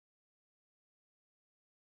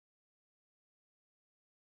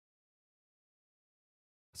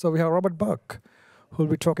So we have Robert Burke, who will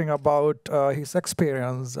be talking about his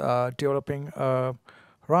experience developing a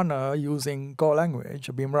runner using Go language,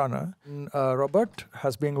 a Beam runner. Robert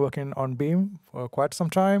has been working on Beam for quite some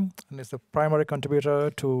time and is the primary contributor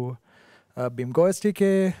to Beam Go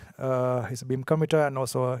SDK. He's a Beam committer and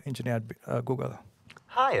also an engineer at Google.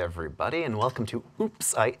 Hi, everybody, and welcome to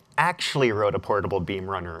Oops, I actually wrote a portable Beam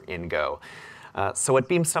runner in Go. So at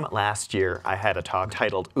Beam Summit last year, I had a talk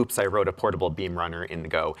titled, Oops, I wrote a portable Beam runner in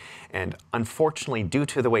Go. And unfortunately, due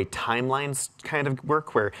to the way timelines kind of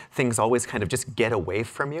work, where things always kind of just get away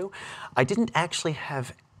from you, I didn't actually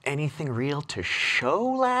have anything real to show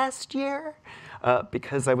last year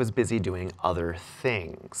because I was busy doing other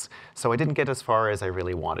things. So I didn't get as far as I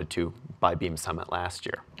really wanted to by Beam Summit last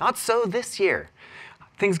year. Not so this year.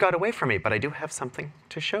 Things got away from me, but I do have something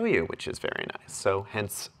to show you, which is very nice. So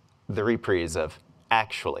hence the reprise of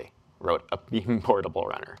actually wrote a Beam portable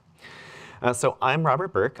runner. So I'm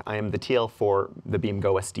Robert Burke. I am the TL for the Beam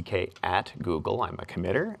Go SDK at Google. I'm a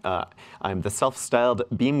committer. I'm the self-styled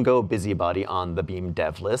Beam Go busybody on the Beam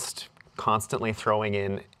dev list, constantly throwing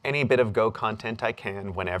in any bit of Go content I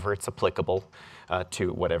can whenever it's applicable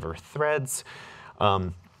to whatever threads.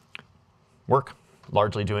 Work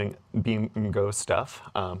largely doing Beam Go stuff,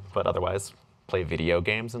 but otherwise play video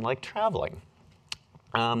games and like traveling.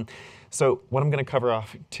 So what I'm going to cover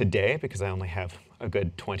off today, because I only have a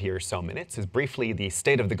good 20 or so minutes, is briefly the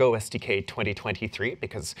State of the Go SDK 2023,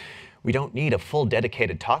 because we don't need a full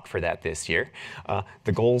dedicated talk for that this year.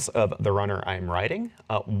 The goals of the runner I'm writing,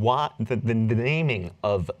 the naming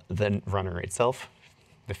of the runner itself,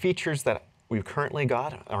 the features that we've currently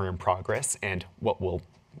got are in progress, and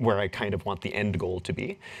where I kind of want the end goal to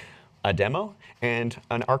be, a demo, and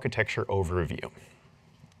an architecture overview.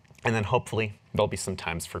 And then hopefully there'll be some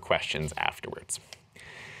times for questions afterwards.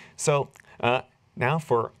 So now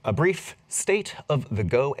for a brief state of the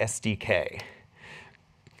Go SDK.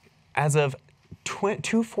 As of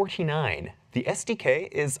 2.49, the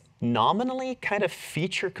SDK is nominally kind of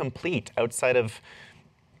feature complete outside of,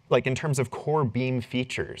 like in terms of core Beam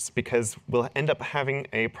features, because we'll end up having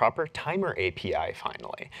a proper timer API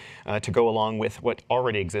finally to go along with what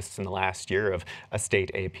already exists in the last year of a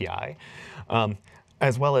state API,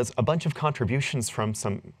 as well as a bunch of contributions from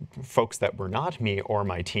some folks that were not me or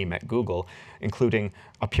my team at Google, including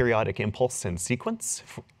a periodic impulse and sequence,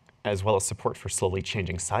 as well as support for slowly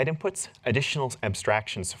changing side inputs, additional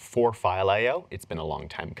abstractions for file I/O. It's been a long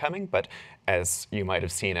time coming, but as you might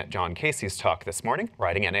have seen at John Casey's talk this morning,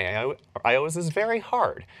 writing IOs is very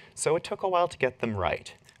hard, so it took a while to get them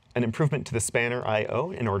right. An improvement to the spanner I/O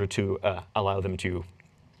in order to allow them to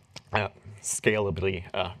scalably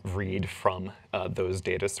read from those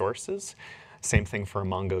data sources. Same thing for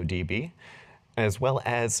MongoDB. As well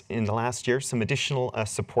as, in the last year, some additional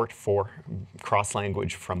support for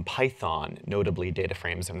cross-language from Python, notably data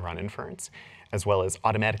frames and run inference, as well as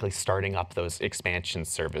automatically starting up those expansion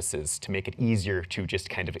services to make it easier to just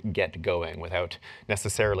kind of get going without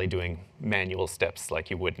necessarily doing manual steps like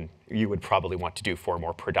you would probably want to do for a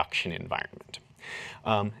more production environment.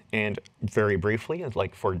 And very briefly,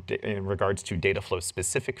 like in regards to data flow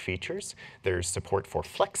specific features, there's support for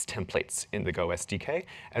flex templates in the Go SDK,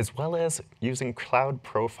 as well as using Cloud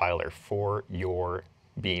Profiler for your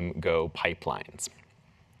Beam Go pipelines.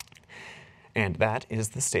 And that is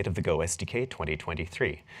the state of the Go SDK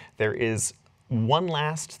 2023. There is one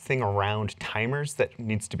last thing around timers that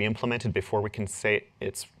needs to be implemented before we can say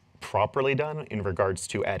it's properly done in regards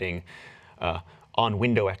to adding on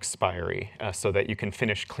window expiry so that you can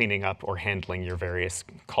finish cleaning up or handling your various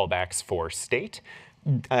callbacks for state.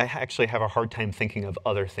 I actually have a hard time thinking of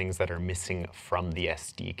other things that are missing from the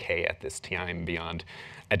SDK at this time beyond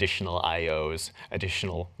additional IOs,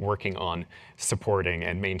 additional working on supporting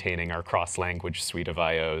and maintaining our cross-language suite of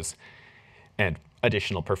IOs, and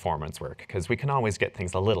additional performance work, because we can always get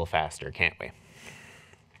things a little faster, can't we?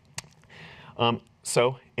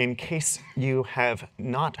 So in case you have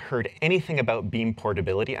not heard anything about Beam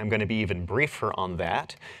portability, I'm going to be even briefer on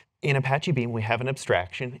that. In Apache Beam, we have an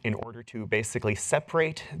abstraction in order to basically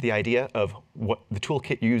separate the idea of what the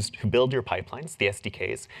toolkit used to build your pipelines, the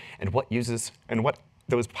SDKs, and what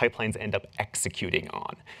those pipelines end up executing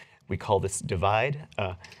on. We call this divide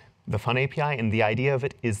the fun API, and the idea of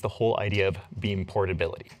it is the whole idea of Beam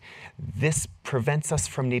portability. This prevents us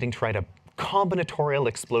from needing to write a combinatorial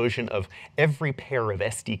explosion of every pair of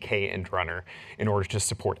SDK and runner in order to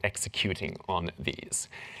support executing on these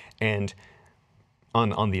and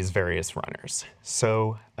on these various runners.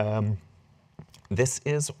 So this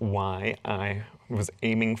is why I was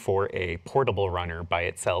aiming for a portable runner by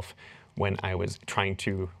itself when I was trying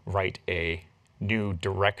to write a new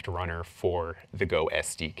direct runner for the Go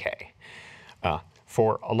SDK.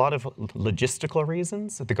 For a lot of logistical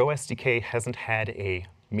reasons, the Go SDK hasn't had a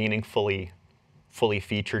meaningfully fully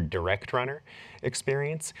featured direct runner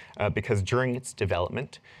experience because during its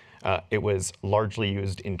development, it was largely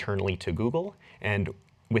used internally to Google. And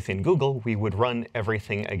within Google, we would run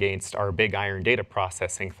everything against our big iron data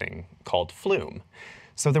processing thing called Flume.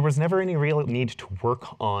 So there was never any real need to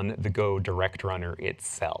work on the Go direct runner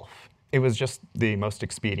itself. It was just the most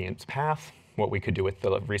expedient path, what we could do with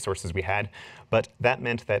the resources we had. But that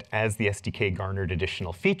meant that as the SDK garnered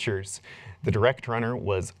additional features, the direct runner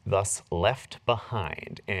was thus left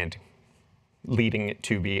behind and leading it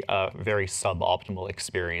to be a very suboptimal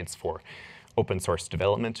experience for open source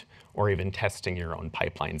development or even testing your own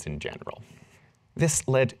pipelines in general. This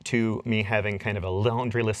led to me having kind of a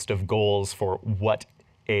laundry list of goals for what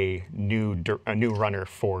a new runner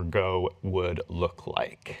for Go would look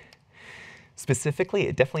like. Specifically,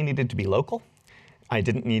 it definitely needed to be local. I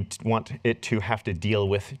didn't want it to have to deal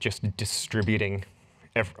with just distributing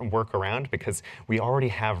work around because we already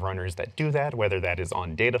have runners that do that, whether that is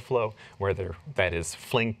on Dataflow, whether that is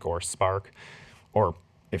Flink or Spark, or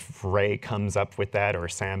if Ray comes up with that or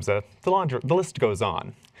Samza, the list goes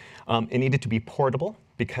on. It needed to be portable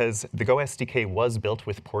because the Go SDK was built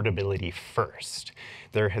with portability first.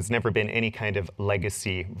 There has never been any kind of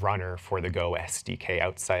legacy runner for the Go SDK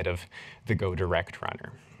outside of the Go direct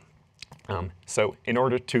runner. So in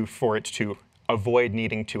order for it to avoid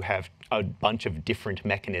needing to have a bunch of different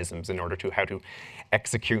mechanisms in order to how to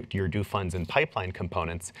execute your do funds and pipeline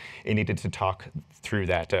components, it needed to talk through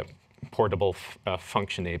that portable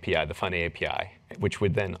function API, the Fun API, which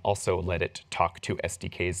would then also let it talk to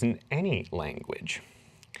SDKs in any language,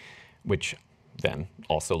 which then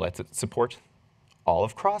also lets it support all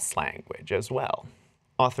of cross-language as well.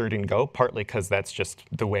 Authored in Go, partly because that's just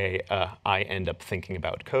the way I end up thinking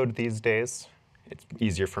about code these days. It's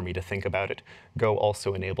easier for me to think about it. Go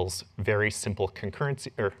also enables very simple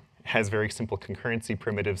concurrency, or has very simple concurrency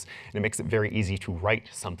primitives, and it makes it very easy to write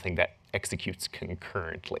something that executes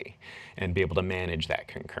concurrently and be able to manage that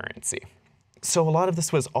concurrency. So a lot of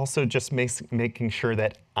this was also just making sure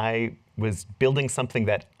that I was building something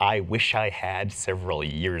that I wish I had several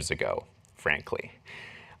years ago, frankly.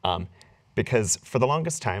 Because for the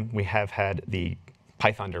longest time, we have had the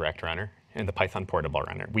Python direct runner and the Python portable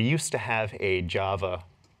runner. We used to have a Java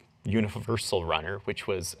universal runner, which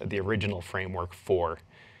was the original framework for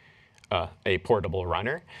a portable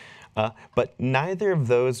runner. But neither of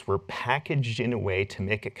those were packaged in a way to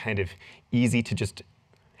make it kind of easy to just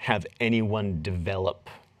have anyone develop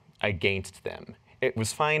against them. It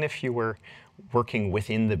was fine if you were working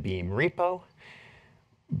within the Beam repo,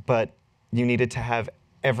 but you needed to have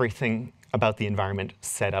everything about the environment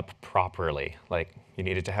set up properly. Like you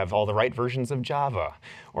needed to have all the right versions of Java,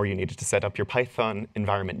 or you needed to set up your Python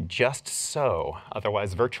environment just so,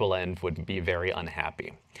 otherwise virtualenv would be very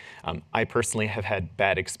unhappy. I personally have had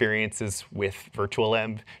bad experiences with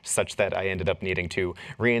virtualenv, such that I ended up needing to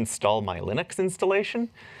reinstall my Linux installation,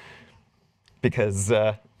 because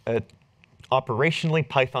operationally,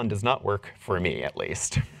 Python does not work for me, at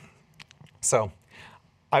least. So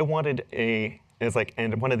I wanted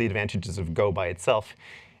and one of the advantages of Go by itself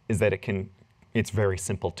is that it's very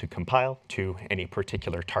simple to compile to any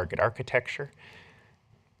particular target architecture.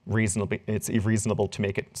 It's reasonable to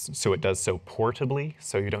make it so it does so portably,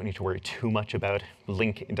 so you don't need to worry too much about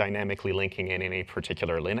dynamically linking in any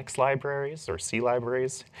particular Linux libraries or C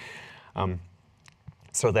libraries.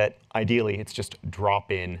 So that ideally it's just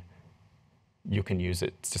drop in, you can use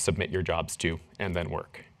it to submit your jobs to, and then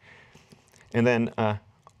work. And then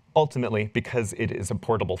ultimately, because it is a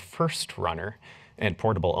portable first runner, and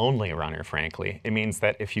portable only runner, frankly, it means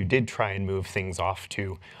that if you did try and move things off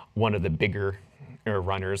to one of the bigger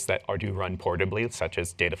runners that do run portably, such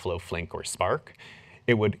as Dataflow, Flink, or Spark,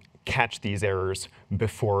 it would catch these errors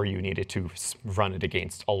before you needed to run it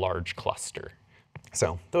against a large cluster.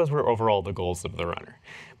 So those were overall the goals of the runner.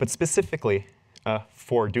 But specifically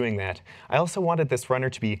for doing that, I also wanted this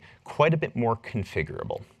runner to be quite a bit more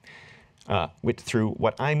configurable through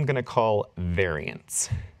what I'm going to call variants.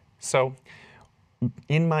 So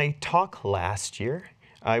in my talk last year,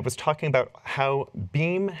 I was talking about how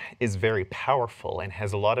Beam is very powerful and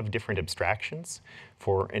has a lot of different abstractions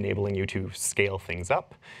for enabling you to scale things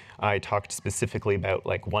up. I talked specifically about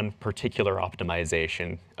one particular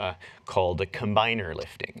optimization called combiner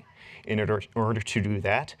lifting. In order to do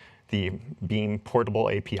that, the Beam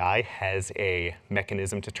portable API has a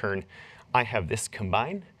mechanism to turn, I have this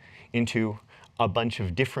combine, into a bunch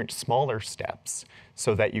of different smaller steps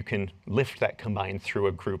so that you can lift that combine through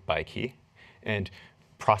a group by key. And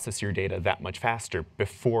process your data that much faster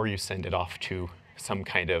before you send it off to some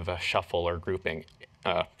kind of a shuffle or grouping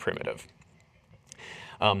primitive.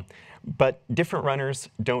 But different runners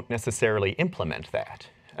don't necessarily implement that.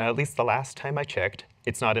 At least the last time I checked,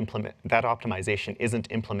 that optimization isn't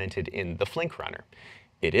implemented in the Flink runner.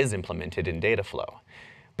 It is implemented in Dataflow.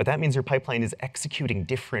 But that means your pipeline is executing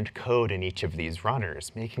different code in each of these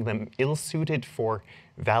runners, making them ill-suited for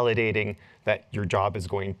validating that your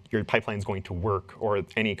pipeline is going to work, or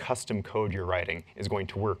any custom code you're writing is going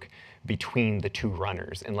to work between the two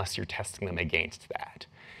runners, unless you're testing them against that.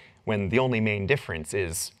 When the only main difference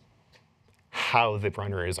is how the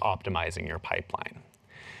runner is optimizing your pipeline.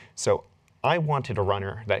 So I wanted a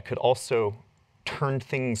runner that could also turn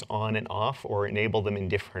things on and off or enable them in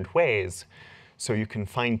different ways, so you can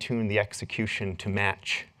fine-tune the execution to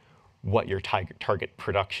match what your target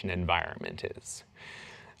production environment is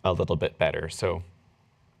a little bit better. So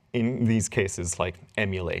in these cases, like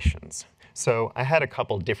emulations. So I had a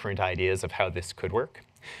couple different ideas of how this could work.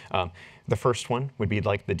 The first one would be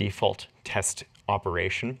like the default test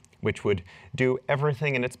operation, which would do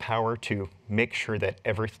everything in its power to make sure that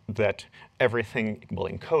everything will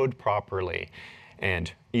encode properly,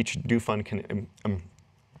 and each do-fun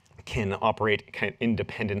can operate kind of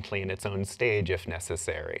independently in its own stage if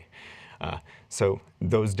necessary. So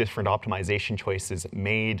those different optimization choices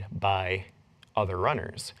made by other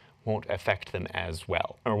runners won't affect them as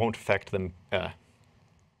well, or won't affect them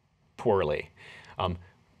poorly.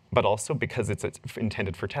 But also, because it's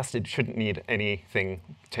intended for test, it shouldn't need anything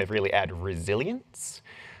to really add resilience.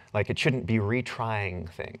 Like, it shouldn't be retrying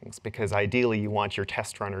things, because ideally you want your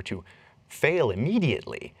test runner to fail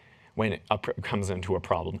immediately when it comes into a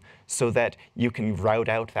problem, so that you can route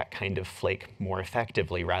out that kind of flake more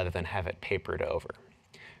effectively rather than have it papered over.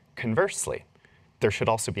 Conversely, there should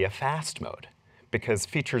also be a fast mode, because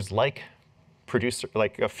features like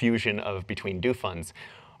a fusion between do-funs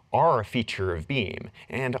are a feature of Beam,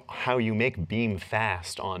 and how you make Beam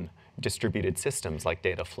fast on distributed systems like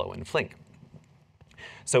Dataflow and Flink.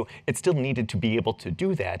 So it still needed to be able to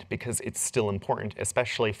do that, because it's still important,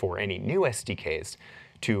 especially for any new SDKs,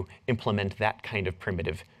 to implement that kind of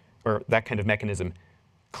primitive, or that kind of mechanism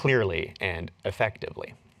clearly and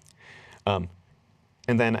effectively. And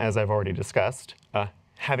then, as I've already discussed,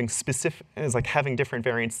 having different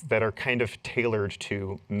variants that are kind of tailored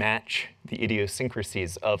to match the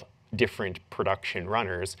idiosyncrasies of different production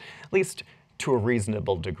runners, at least to a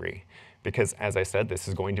reasonable degree. Because, as I said, this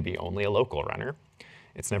is going to be only a local runner.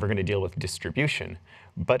 It's never going to deal with distribution.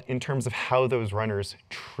 But in terms of how those runners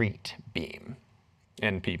treat Beam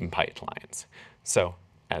and Beam pipelines. So,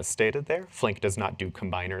 as stated there, Flink does not do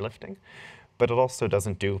combiner lifting, but it also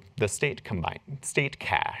doesn't do the state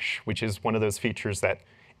cache, which is one of those features that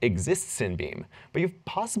exists in Beam, but you've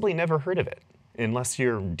possibly never heard of it, unless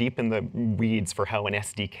you're deep in the weeds for how an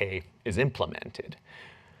SDK is implemented.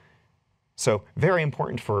 So very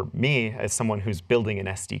important for me as someone who's building an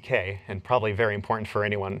SDK, and probably very important for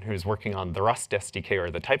anyone who's working on the Rust SDK or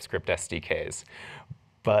the TypeScript SDKs.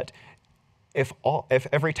 But if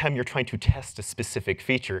every time you're trying to test a specific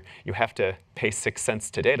feature, you have to pay 6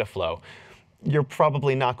 cents to Dataflow, you're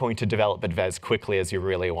probably not going to develop it as quickly as you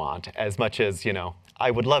really want, as much as,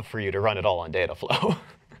 I would love for you to run it all on Dataflow.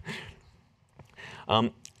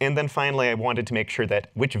 And then finally, I wanted to make sure that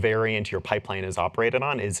which variant your pipeline is operated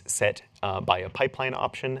on is set by a pipeline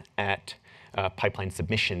option at pipeline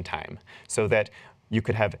submission time, so that you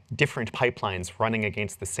could have different pipelines running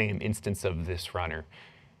against the same instance of this runner,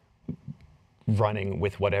 running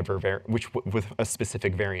with with a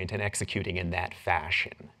specific variant and executing in that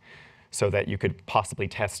fashion, so that you could possibly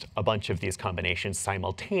test a bunch of these combinations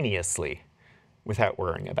simultaneously without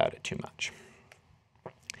worrying about it too much.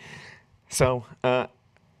 So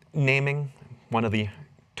naming, one of the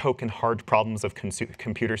token hard problems of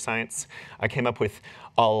computer science. I came up with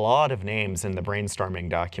a lot of names in the brainstorming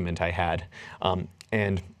document I had.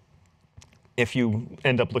 And if you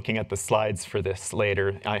end up looking at the slides for this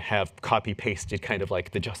later, I have copy-pasted kind of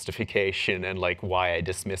like the justification and like why I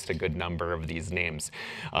dismissed a good number of these names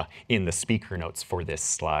in the speaker notes for this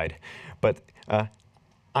slide. But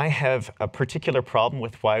I have a particular problem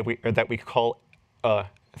with why we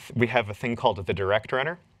have a thing called the direct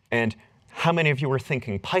runner. And how many of you were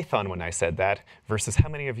thinking Python when I said that, versus how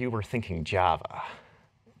many of you were thinking Java?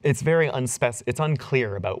 It's it's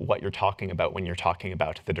unclear about what you're talking about when you're talking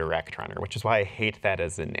about the direct runner, which is why I hate that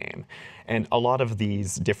as a name. And a lot of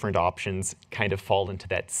these different options kind of fall into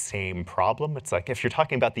that same problem. It's like, if you're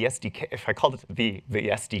talking about the SDK, if I called it the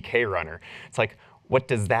SDK runner, it's like, what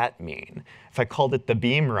does that mean? If I called it the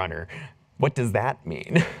Beam runner, what does that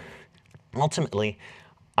mean? Ultimately,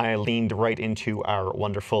 I leaned right into our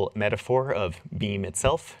wonderful metaphor of beam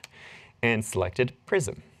itself and selected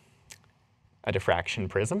prism. A diffraction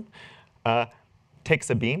prism takes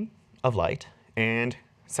a beam of light and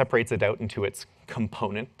separates it out into its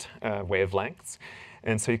component wavelengths.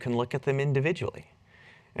 And so you can look at them individually.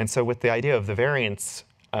 And so with the idea of the variance,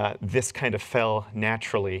 this kind of fell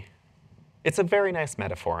naturally. It's a very nice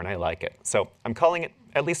metaphor, and I like it. So I'm calling it,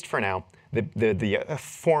 at least for now,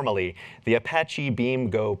 formally, the Apache Beam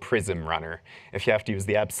Go Prism Runner, if you have to use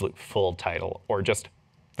the absolute full title, or just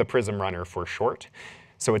the Prism Runner for short.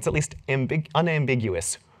 So it's at least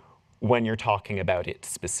unambiguous when you're talking about it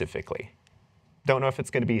specifically. Don't know if it's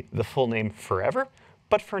going to be the full name forever,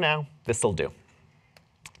 but for now, this'll do.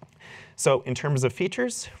 So in terms of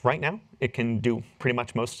features, right now, it can do pretty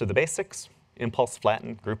much most of the basics: impulse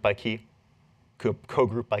flatten, group by key,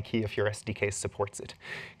 co-group by key if your SDK supports it.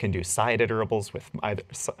 It can do side iterables with either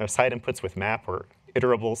side inputs with map, or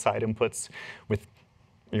iterable side inputs with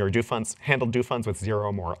your do funds, handle do funds with 0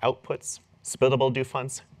 or more outputs, splittable do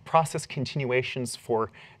funds, process continuations for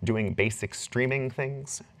doing basic streaming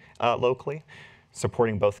things locally,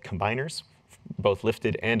 supporting both combiners, both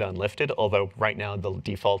lifted and unlifted, although right now the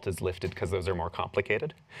default is lifted because those are more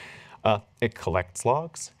complicated. It collects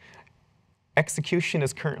logs. Execution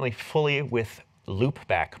is currently fully with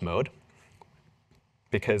loopback mode,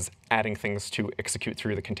 because adding things to execute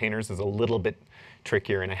through the containers is a little bit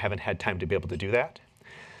trickier, and I haven't had time to be able to do that.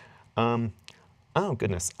 Oh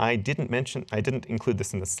goodness, I didn't include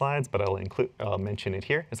this in the slides, but I'll mention it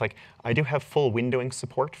here. It's like, I do have full windowing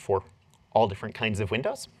support for all different kinds of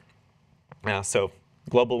windows. So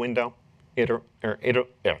global window,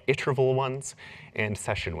 iterable ones, and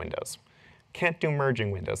session windows. Can't do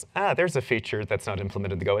merging windows. There's a feature that's not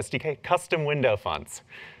implemented in the Go SDK, custom window fonts.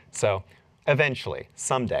 So eventually,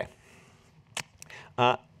 someday.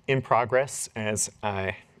 In progress, as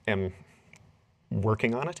I am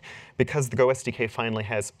working on it, because the Go SDK finally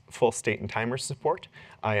has full state and timer support,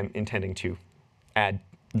 I am intending to add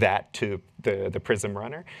that to the Prism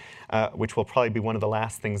runner, which will probably be one of the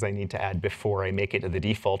last things I need to add before I make it to the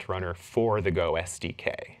default runner for the Go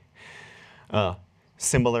SDK.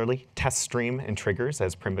 Similarly, test stream and triggers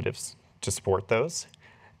as primitives to support those.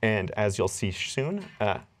 And as you'll see soon,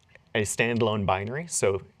 a standalone binary.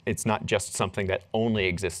 So it's not just something that only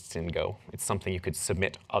exists in Go. It's something you could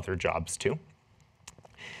submit other jobs to.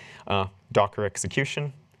 Docker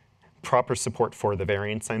execution, proper support for the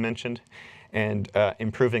variants I mentioned, and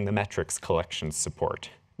improving the metrics collection support.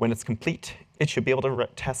 When it's complete, it should be able to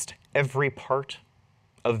test every part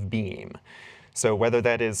of Beam. So whether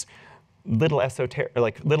that is little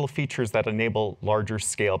little features that enable larger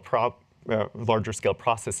scale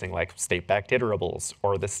processing, like state-backed iterables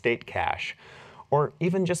or the state cache, or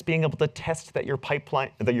even just being able to test that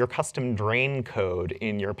your custom drain code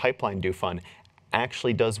in your pipeline do-fun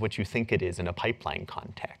actually does what you think it is in a pipeline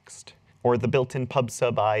context, or the built-in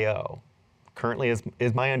pub/sub IO. Currently,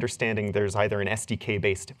 is my understanding, there's either an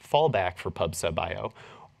SDK-based fallback for pub/sub IO,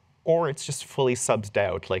 or it's just fully subbed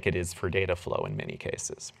out like it is for data flow in many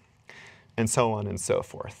cases, and so on and so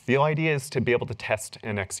forth. The idea is to be able to test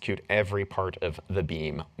and execute every part of the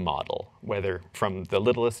Beam model, whether from the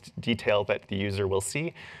littlest detail that the user will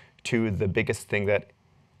see to the biggest thing that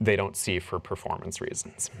they don't see for performance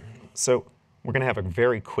reasons. So we're going to have a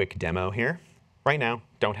very quick demo here. Right now,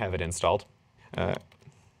 don't have it installed.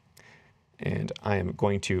 And I am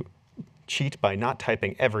going to cheat by not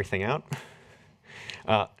typing everything out.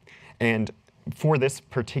 And for this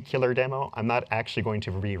particular demo, I'm not actually going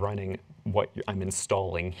to be running what I'm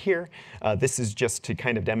installing here. This is just to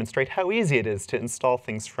kind of demonstrate how easy it is to install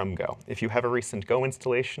things from Go. If you have a recent Go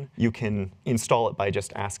installation, you can install it by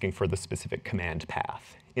just asking for the specific command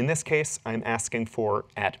path. In this case, I'm asking for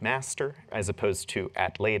 @master as opposed to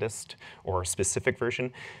 @latest or specific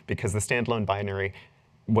version, because the standalone binary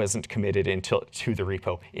wasn't committed to the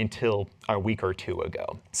repo until a week or two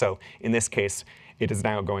ago. So in this case, it is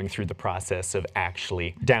now going through the process of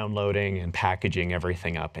actually downloading and packaging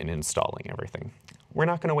everything up and installing everything. We're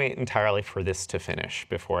not going to wait entirely for this to finish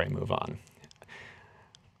before I move on.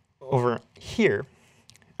 Over here,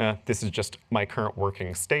 this is just my current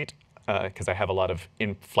working state, because I have a lot of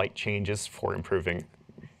in-flight changes for improving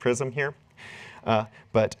Prism here.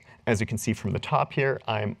 But as you can see from the top here,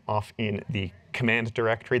 I'm off in the command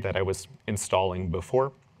directory that I was installing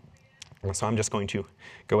before. So I'm just going to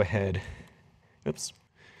go ahead, oops,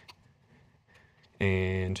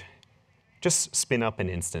 and just spin up an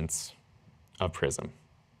instance of Prism,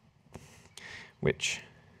 which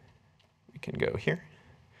we can go here.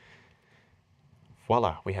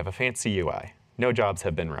 Voila, we have a fancy UI. No jobs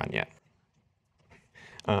have been run yet.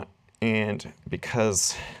 And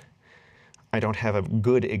because I don't have a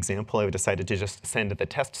good example, I've decided to just send the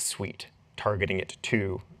test suite, targeting it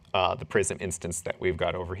to the Prism instance that we've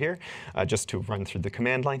got over here. Just to run through the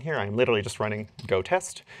command line here, I'm literally just running go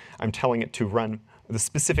test. I'm telling it to run the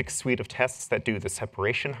specific suite of tests that do the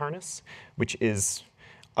separation harness, which is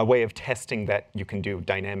a way of testing that you can do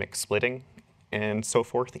dynamic splitting and so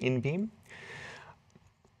forth in Beam.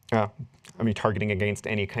 I'm targeting against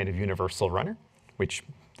any kind of universal runner, which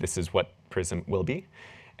this is what Prism will be.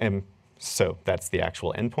 And so that's the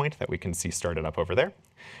actual endpoint that we can see started up over there.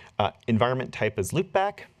 Environment type is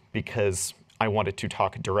loopback, because I wanted to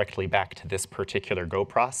talk directly back to this particular Go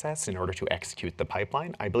process in order to execute the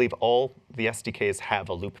pipeline. I believe all the SDKs have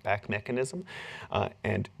a loopback mechanism,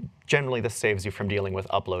 and generally this saves you from dealing with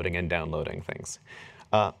uploading and downloading things.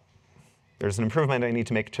 There's an improvement I need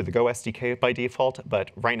to make to the Go SDK by default,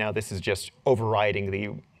 but right now this is just overriding the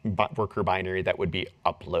worker binary that would be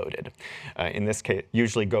uploaded. In this case,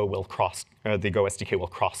 usually the Go SDK will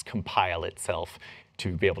cross-compile itself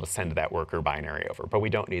to be able to send that worker binary over, but we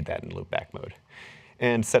don't need that in loopback mode.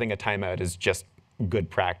 And setting a timeout is just good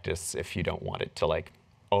practice if you don't want it to like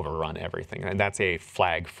overrun everything, and that's a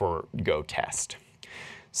flag for Go test.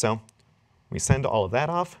 So we send all of that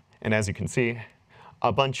off, and as you can see,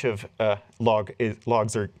 a bunch of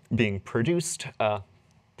logs are being produced.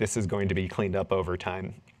 This is going to be cleaned up over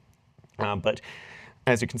time. But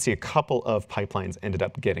as you can see, a couple of pipelines ended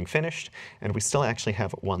up getting finished, and we still actually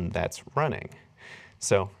have one that's running.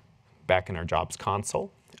 So back in our jobs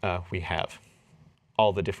console, we have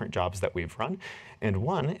all the different jobs that we've run, and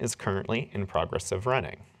one is currently in progress of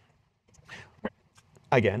running.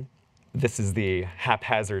 Again, this is the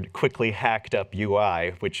haphazard, quickly hacked up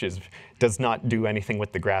UI, which does not do anything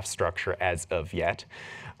with the graph structure as of yet,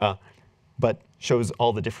 but shows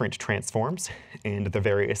all the different transforms and the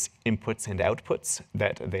various inputs and outputs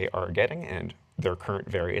that they are getting and their current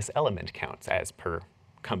various element counts as per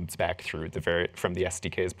comes back through from the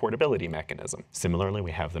SDK's portability mechanism. Similarly,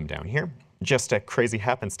 we have them down here. Just a crazy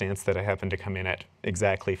happenstance that I happen to come in at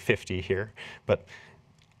exactly 50 here, but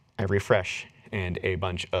I refresh and a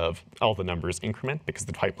bunch of all the numbers increment because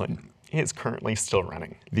the pipeline is currently still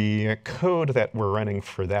running. The code that we're running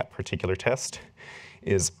for that particular test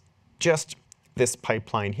is just this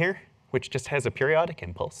pipeline here, which just has a periodic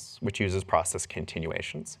impulse, which uses process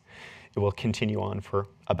continuations. It will continue on for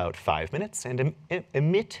about 5 minutes and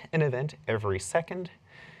emit an event every second,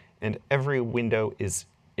 and every window is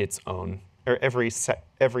its own, or every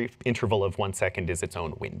interval of 1 second is its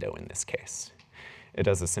own window in this case. It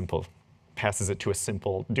does passes it to a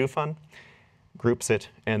simple do-fun, groups it,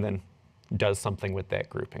 and then does something with that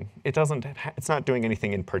grouping. It's not doing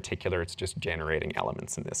anything in particular, it's just generating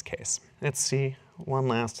elements in this case. Let's see, one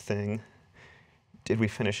last thing. Did we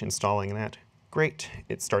finish installing that? Great,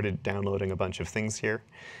 it started downloading a bunch of things here.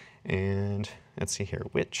 And let's see here,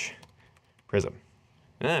 which Prism.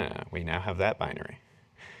 We now have that binary.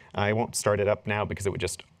 I won't start it up now because it would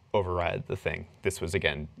just override the thing. This was,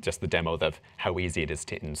 again, just the demo of how easy it is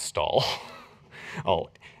to install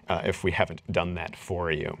if we haven't done that for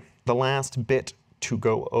you. The last bit to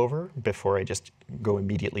go over before I just go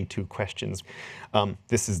immediately to questions.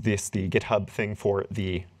 This is the GitHub thing for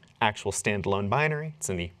the actual standalone binary. It's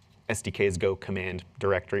in the SDK's Go command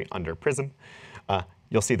directory under Prism.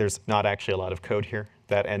 You'll see there's not actually a lot of code here.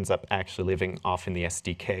 That ends up actually living off in the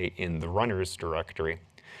SDK in the runners directory,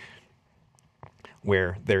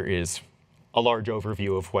 where there is a large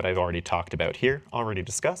overview of what I've already talked about here, already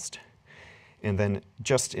discussed. And then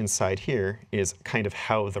just inside here is kind of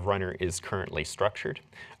how the runner is currently structured.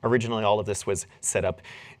 Originally, all of this was set up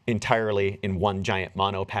entirely in one giant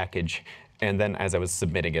mono package. And then as I was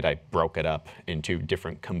submitting it, I broke it up into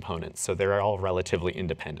different components. So they're all relatively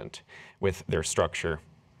independent with their structure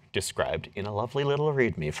described in a lovely little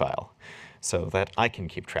README file so that I can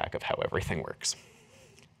keep track of how everything works.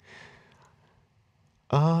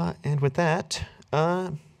 And with that,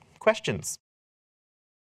 questions?